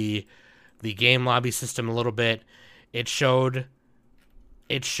showed the game lobby system a little bit. It showed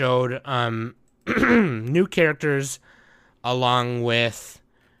new characters along with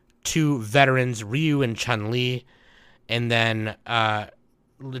 2 veterans, Ryu and Chun-Li, and then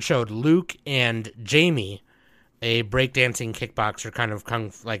it showed Luke and Jamie, a breakdancing kickboxer, kind of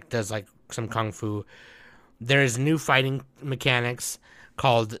does like some kung fu. There's new fighting mechanics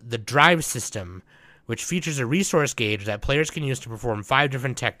called the Drive System, which features a resource gauge that players can use to perform 5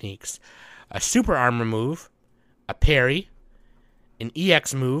 different techniques: a super armor move, a parry, an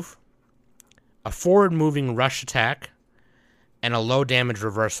EX move, a forward-moving rush attack, and a low-damage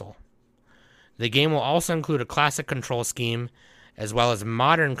reversal. The game will also include a classic control scheme, as well as a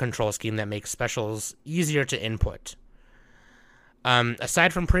modern control scheme that makes specials easier to input.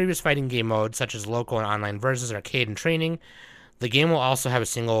 Aside from previous fighting game modes, such as local and online versus, arcade, and training, the game will also have a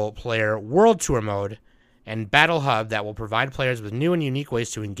single-player World Tour mode and Battle Hub that will provide players with new and unique ways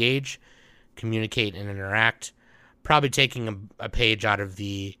to engage, communicate, and interact, probably taking a page out of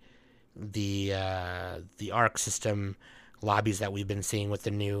the ARC system lobbies that we've been seeing with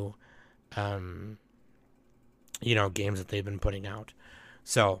the new games that they've been putting out.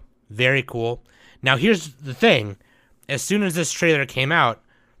 So, very cool. Now, here's the thing. As soon as this trailer came out,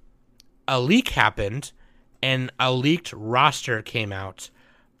 a leak happened, and a leaked roster came out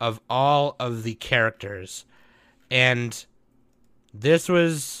of all of the characters. And this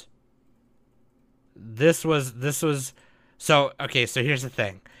was so okay, so here's the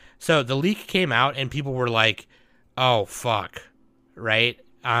thing. So the leak came out and people were like, "Oh fuck." Right?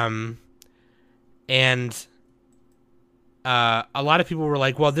 And a lot of people were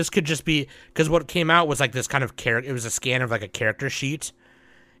like, well, this could just be, because what came out was like this kind of character, it was a scan of like a character sheet,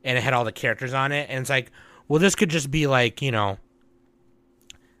 and it had all the characters on it, and it's like, well, this could just be like,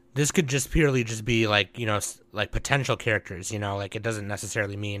 this could just purely just be like, like potential characters, like it doesn't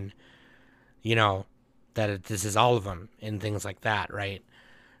necessarily mean, that this is all of them and things like that, right?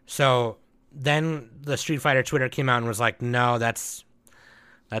 So then the Street Fighter Twitter came out and was like, no, that's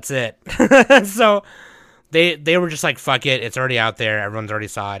it. So they were just like, fuck it, it's already out there, everyone's already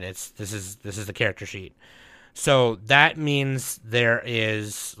saw it. This is the character sheet. So that means there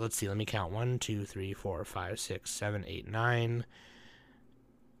is, let's see, let me count, 1, 2, 3, 4, 5, 6, 7, 8, 9,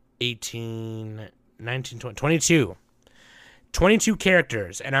 18, 19, 20, 22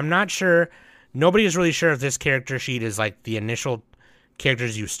 characters. And I'm not sure, nobody is really sure if this character sheet is like the initial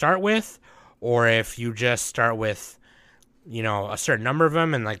characters you start with, or if you just start with, a certain number of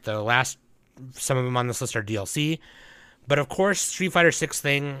them, and like the last, some of them on this list are DLC. But of course, Street Fighter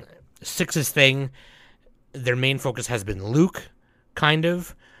 6's thing, their main focus has been Luke, kind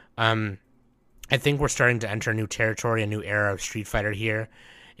of. I think we're starting to enter a new territory, a new era of Street Fighter here,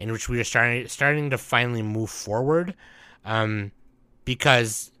 in which we are starting to finally move forward.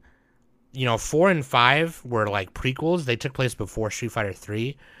 Because, 4 and 5 were like prequels. They took place before Street Fighter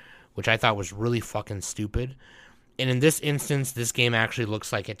 3, which I thought was really fucking stupid. And in this instance, this game actually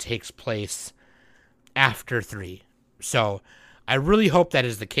looks like it takes place after 3. So I really hope that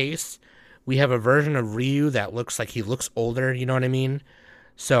is the case. We have a version of Ryu that looks like he looks older, you know what I mean?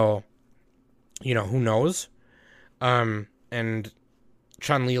 So, who knows? And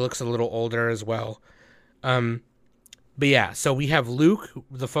Chun-Li looks a little older as well. But yeah, so we have Luke.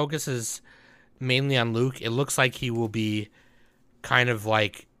 The focus is mainly on Luke. It looks like he will be kind of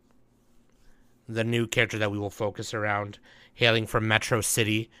like the new character that we will focus around, hailing from Metro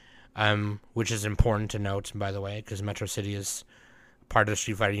City, which is important to note, by the way, because Metro City is part of the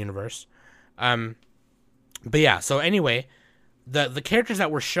Street Fighter universe. But yeah, so anyway, the characters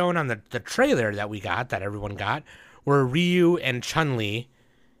that were shown on the trailer that we got, that everyone got, were Ryu and Chun-Li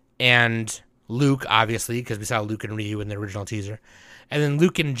and Luke, obviously, because we saw Luke and Ryu in the original teaser, and then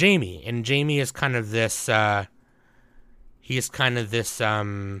Luke and Jamie. And Jamie is kind of this,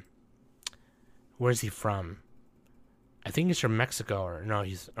 where's he from? I think he's from Mexico, or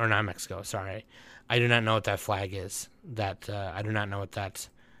not Mexico, sorry. I do not know what that flag is. I do not know what that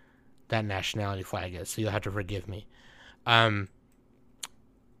nationality flag is, so you'll have to forgive me. But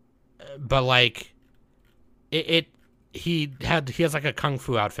like, he has like a kung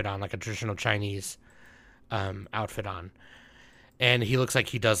fu outfit on, like a traditional Chinese outfit on. And he looks like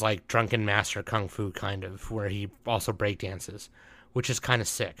he does like drunken master kung fu, kind of, where he also breakdances, which is kind of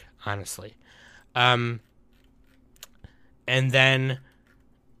sick, honestly. And then,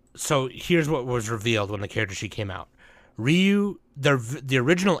 so here's what was revealed when the character sheet came out. Ryu, the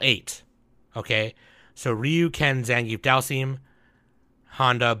original 8, okay? So Ryu, Ken, Zangief, Dhalsim,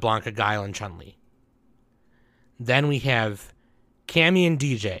 Honda, Blanca, Guile, and Chun-Li. Then we have Cammy and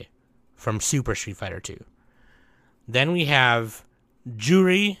DJ from Super Street Fighter 2. Then we have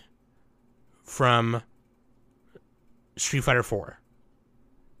Juri from Street Fighter 4.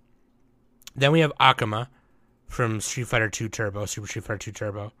 Then we have Akuma from Street Fighter 2 Turbo, Super Street Fighter 2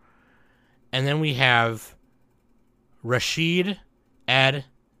 Turbo. And then we have Rashid, Ed,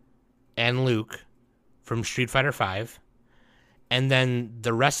 and Luke from Street Fighter 5. And then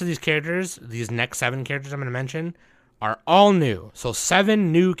the rest of these characters, these next 7 characters I'm going to mention, are all new. So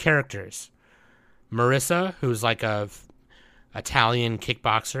 7 new characters. Marissa, who's like a Italian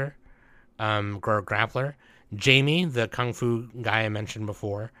kickboxer, or grappler. Jamie, the kung fu guy I mentioned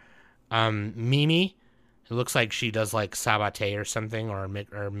before. Mimi, it looks like she does like sabate or something, or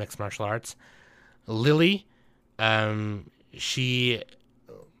mixed martial arts. Lily, she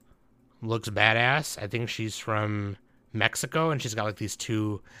looks badass. I think she's from Mexico, and she's got like these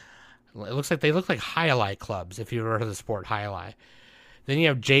 2, it looks like they look like Highlight clubs, if you've ever heard of the sport Highlight. Then you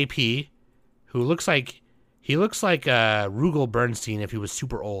have JP, who looks like Rugal Bernstein if he was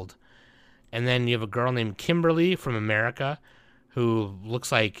super old. And then you have a girl named Kimberly from America, who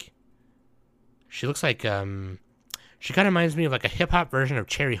looks like she kind of reminds me of like a hip hop version of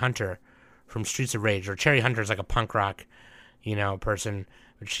Cherry Hunter from Streets of Rage. Or Cherry Hunter is like a punk rock, person,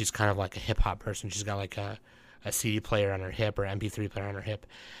 but she's kind of like a hip hop person. She's got like a CD player on her hip, or MP3 player on her hip.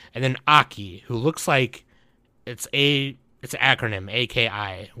 And then Aki, who looks like it's an acronym,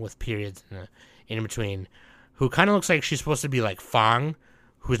 AKI, with periods in between, who kind of looks like she's supposed to be like Fong,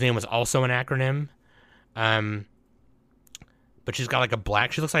 whose name was also an acronym. But she's got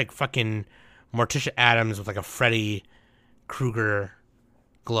like she looks like fucking Morticia Addams with like a Freddy Krueger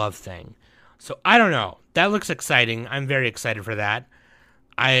glove thing. So I don't know. That looks exciting. I'm very excited for that.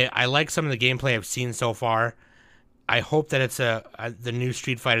 I like some of the gameplay I've seen so far. I hope that it's the new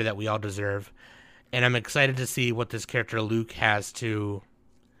Street Fighter that we all deserve. And I'm excited to see what this character Luke has to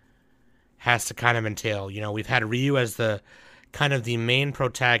kind of entail. You know, we've had Ryu as the kind of the main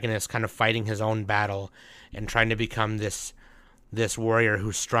protagonist, kind of fighting his own battle and trying to become this warrior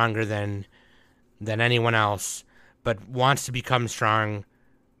who's stronger than anyone else, but wants to become strong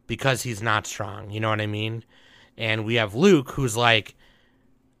because he's not strong. You know what I mean? And we have Luke, who's like,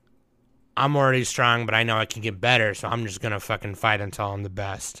 I'm already strong, but I know I can get better, so I'm just gonna fucking fight until I'm the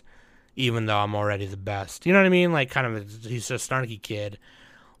best, even though I'm already the best. You know what I mean? Like, kind of, he's a snarky kid.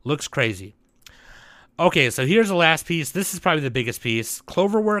 Looks crazy. Okay, so here's the last piece. This is probably the biggest piece.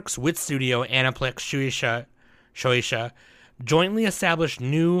 Cloverworks, Wit Studio, Aniplex, Shueisha jointly established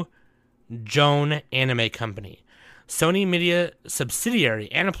new Joan anime company. Sony Media subsidiary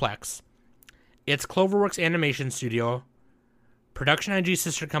Aniplex, its Cloverworks animation studio, production IG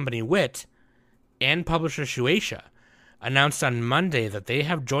sister company Wit, and publisher Shueisha announced on Monday that they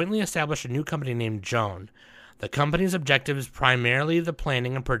have jointly established a new company named Joan. The company's objective is primarily the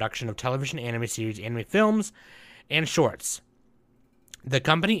planning and production of television anime series, anime films, and shorts. The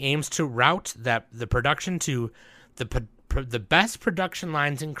company aims to route the production to the best production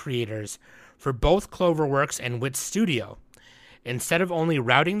lines and creators for both Cloverworks and Wit Studio, instead of only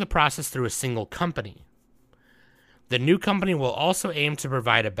routing the process through a single company. The new company will also aim to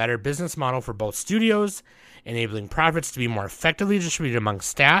provide a better business model for both studios, enabling profits to be more effectively distributed among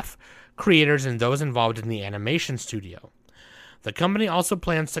staff, creators, and those involved in the animation studio. The company also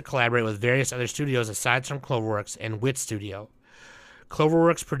plans to collaborate with various other studios aside from Cloverworks and Wit Studio.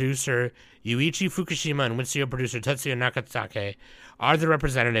 Cloverworks producer Yuichi Fukushima and Wit Studio producer Tetsuya Nakatake are the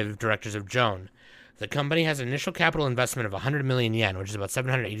representative directors of Joan. The company has an initial capital investment of 100 million yen, which is about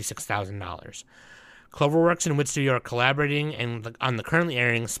 $786,000. Cloverworks and Wit Studio are collaborating on the currently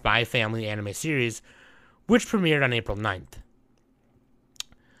airing Spy Family anime series, which premiered on April 9th.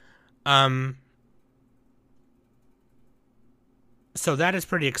 So that is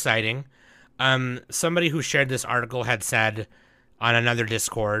pretty exciting. Somebody who shared this article had said on another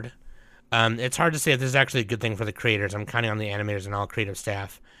Discord, it's hard to say if this is actually a good thing for the creators. I'm counting on the animators and all creative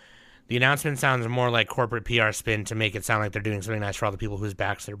staff. The announcement sounds more like corporate PR spin to make it sound like they're doing something nice for all the people whose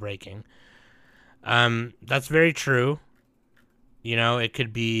backs they're breaking. That's very true. You know, it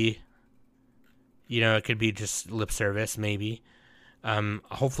could be just lip service, maybe.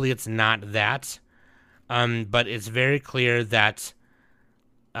 Hopefully it's not that. But it's very clear that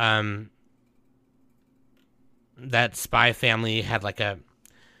that Spy Family had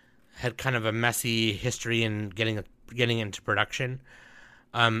kind of a messy history in getting into production.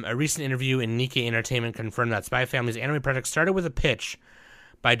 A recent interview in Nikkei Entertainment confirmed that Spy Family's anime project started with a pitch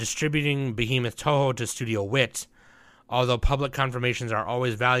by distributing Behemoth Toho to Studio Wit. Although public confirmations are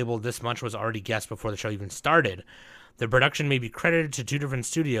always valuable, this much was already guessed before the show even started. The production may be credited to two different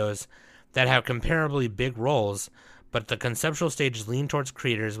studios that have comparably big roles, but the conceptual stages lean towards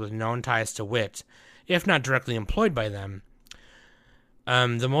creators with known ties to Wit, if not directly employed by them.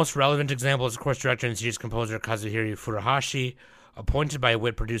 The most relevant example is, of course, director and series composer Kazuhiro Furuhashi, appointed by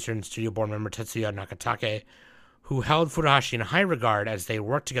Wit producer and studio board member Tetsuya Nakatake, who held Furuhashi in high regard as they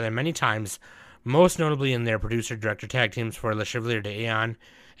worked together many times, most notably in their producer-director tag teams for Le Chevalier d'Aeon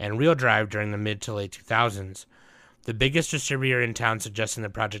and Real Drive during the mid to late 2000s. The biggest distributor in town suggesting the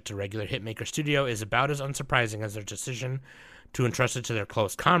project to regular hitmaker studio is about as unsurprising as their decision to entrust it to their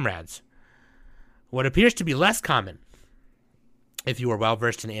close comrades. What appears to be less common, if you are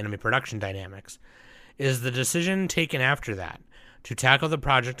well-versed in anime production dynamics, is the decision taken after that to tackle the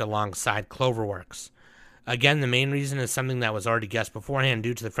project alongside Cloverworks. Again, the main reason is something that was already guessed beforehand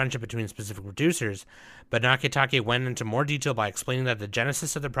due to the friendship between specific producers, but Nakatake went into more detail by explaining that the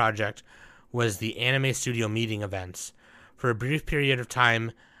genesis of the project was the anime studio meeting events. For a brief period of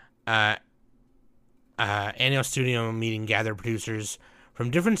time, annual studio meeting gathered producers from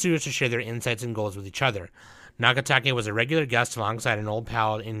different studios to share their insights and goals with each other. Nakatake was a regular guest alongside an old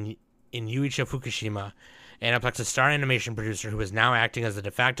pal in Yuichi Fukushima, Aniplex's star animation producer who is now acting as the de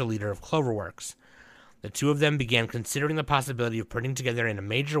facto leader of Cloverworks. The two of them began considering the possibility of putting together in a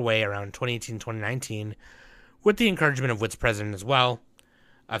major way around 2018-2019, with the encouragement of Wit's president as well.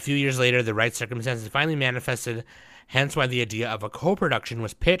 A few years later, the right circumstances finally manifested, hence why the idea of a co-production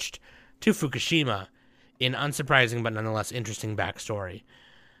was pitched to Fukushima. an unsurprising but nonetheless interesting backstory.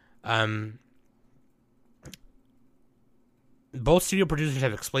 Both studio producers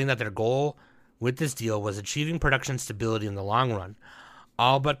have explained that their goal with this deal was achieving production stability in the long run,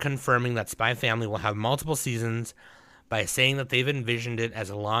 all but confirming that Spy Family will have multiple seasons by saying that they've envisioned it as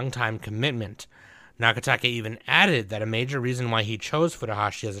a long-time commitment. Nakataka even added that a major reason why he chose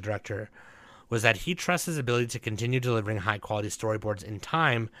Furuhashi as a director was that he trusts his ability to continue delivering high-quality storyboards in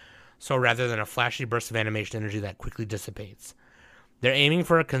time, so rather than a flashy burst of animation energy that quickly dissipates. They're aiming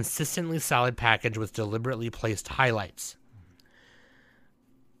for a consistently solid package with deliberately placed highlights.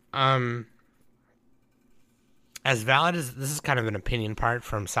 As valid as, this is kind of an opinion part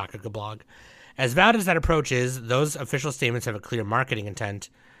from Sakaka blog, as valid as that approach is, those official statements have a clear marketing intent,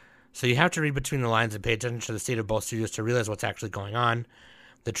 so you have to read between the lines and pay attention to the state of both studios to realize what's actually going on.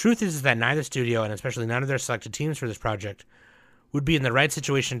 The truth is that neither studio, and especially none of their selected teams for this project, would be in the right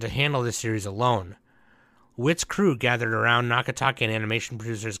situation to handle this series alone. Witt's crew gathered around Nakataka and animation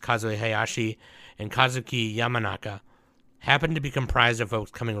producers Kazuo Hayashi and Kazuki Yamanaka happened to be comprised of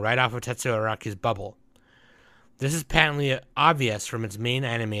folks coming right off of Tetsuya Araki's bubble. This is patently obvious from its main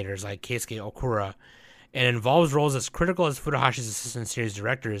animators like Keisuke Okura, and involves roles as critical as Furuhashi's assistant series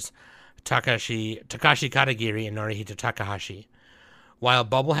directors Takashi Katagiri and Norihito Takahashi. While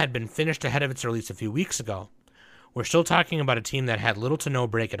Bubble had been finished ahead of its release a few weeks ago, we're still talking about a team that had little to no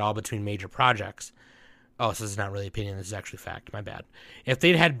break at all between major projects. Oh, so this is not really opinion, this is actually fact, my bad. If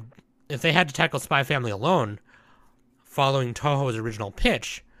they had to tackle Spy Family alone, following Toho's original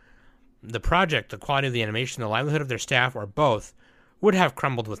pitch, the project, the quality of the animation, the livelihood of their staff, or both, would have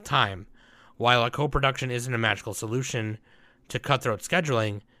crumbled with time. While a co-production isn't a magical solution to cutthroat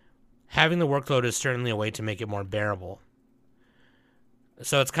scheduling, having the workload is certainly a way to make it more bearable.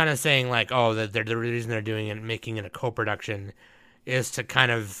 So it's kind of saying like, oh, that the reason they're doing it, making it a co-production, is to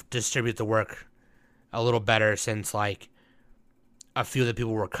kind of distribute the work a little better, since like a few of the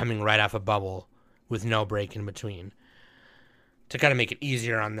people were coming right off a bubble with no break in between, to kind of make it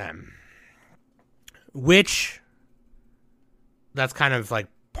easier on them. Which, that's kind of like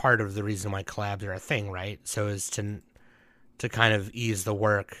part of the reason why collabs are a thing, right? So is to kind of ease the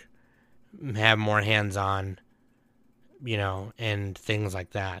work, have more hands-on, you know, and things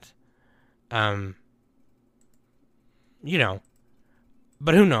like that. You know,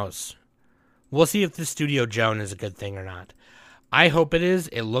 but who knows? We'll see if the Studio Joan is a good thing or not. I hope it is.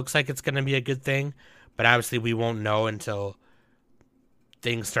 It looks like it's going to be a good thing, but obviously we won't know until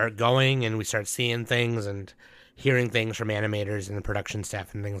things start going and we start seeing things and hearing things from animators and the production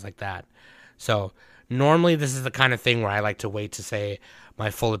staff and things like that. So normally this is the kind of thing where I like to wait to say my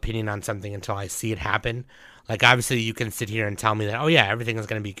full opinion on something until I see it happen. Like, obviously you can sit here and tell me that, oh yeah, everything is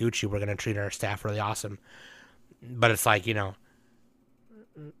going to be Gucci, we're going to treat our staff really awesome. But it's like, you know,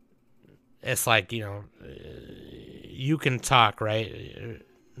 you can talk, right?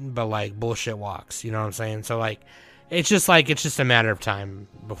 But like bullshit walks, you know what I'm saying? So like, it's just a matter of time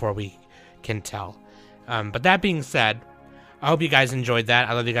before we can tell. But that being said, I hope you guys enjoyed that.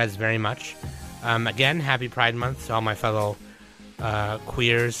 I love you guys very much. Again, happy Pride Month to all my fellow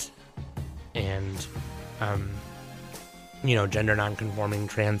queers and, you know, gender non-conforming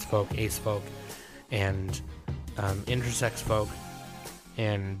trans folk, ace folk, and intersex folk,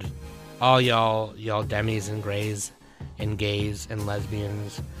 and all y'all demis and grays and gays and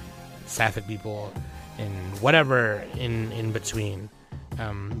lesbians, sapphic people, and whatever in between,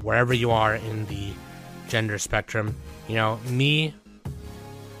 wherever you are in the gender spectrum. You know, me,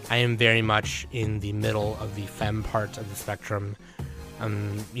 I am very much in the middle of the femme part of the spectrum.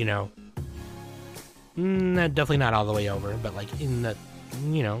 You know, definitely not all the way over, but like in the,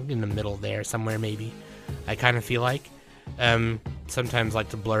 you know, in the middle there somewhere maybe. I kind of feel like. Sometimes like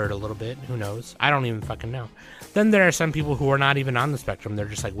to blur it a little bit. Who knows? I don't even fucking know. Then there are some people who are not even on the spectrum. They're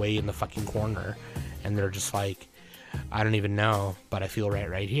just like way in the fucking corner. And they're just like, I don't even know, but I feel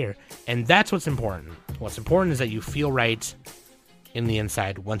right here. And that's what's important. What's important is that you feel right in the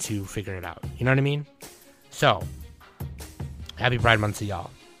inside once you figure it out. You know what I mean? So, happy Pride Month to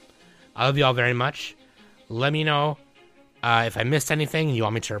y'all. I love y'all very much. Let me know if I missed anything and you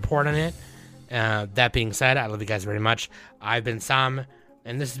want me to report on it. That being said, I love you guys very much. I've been Sam,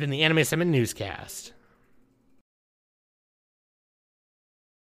 and this has been the Anime Summit Newscast.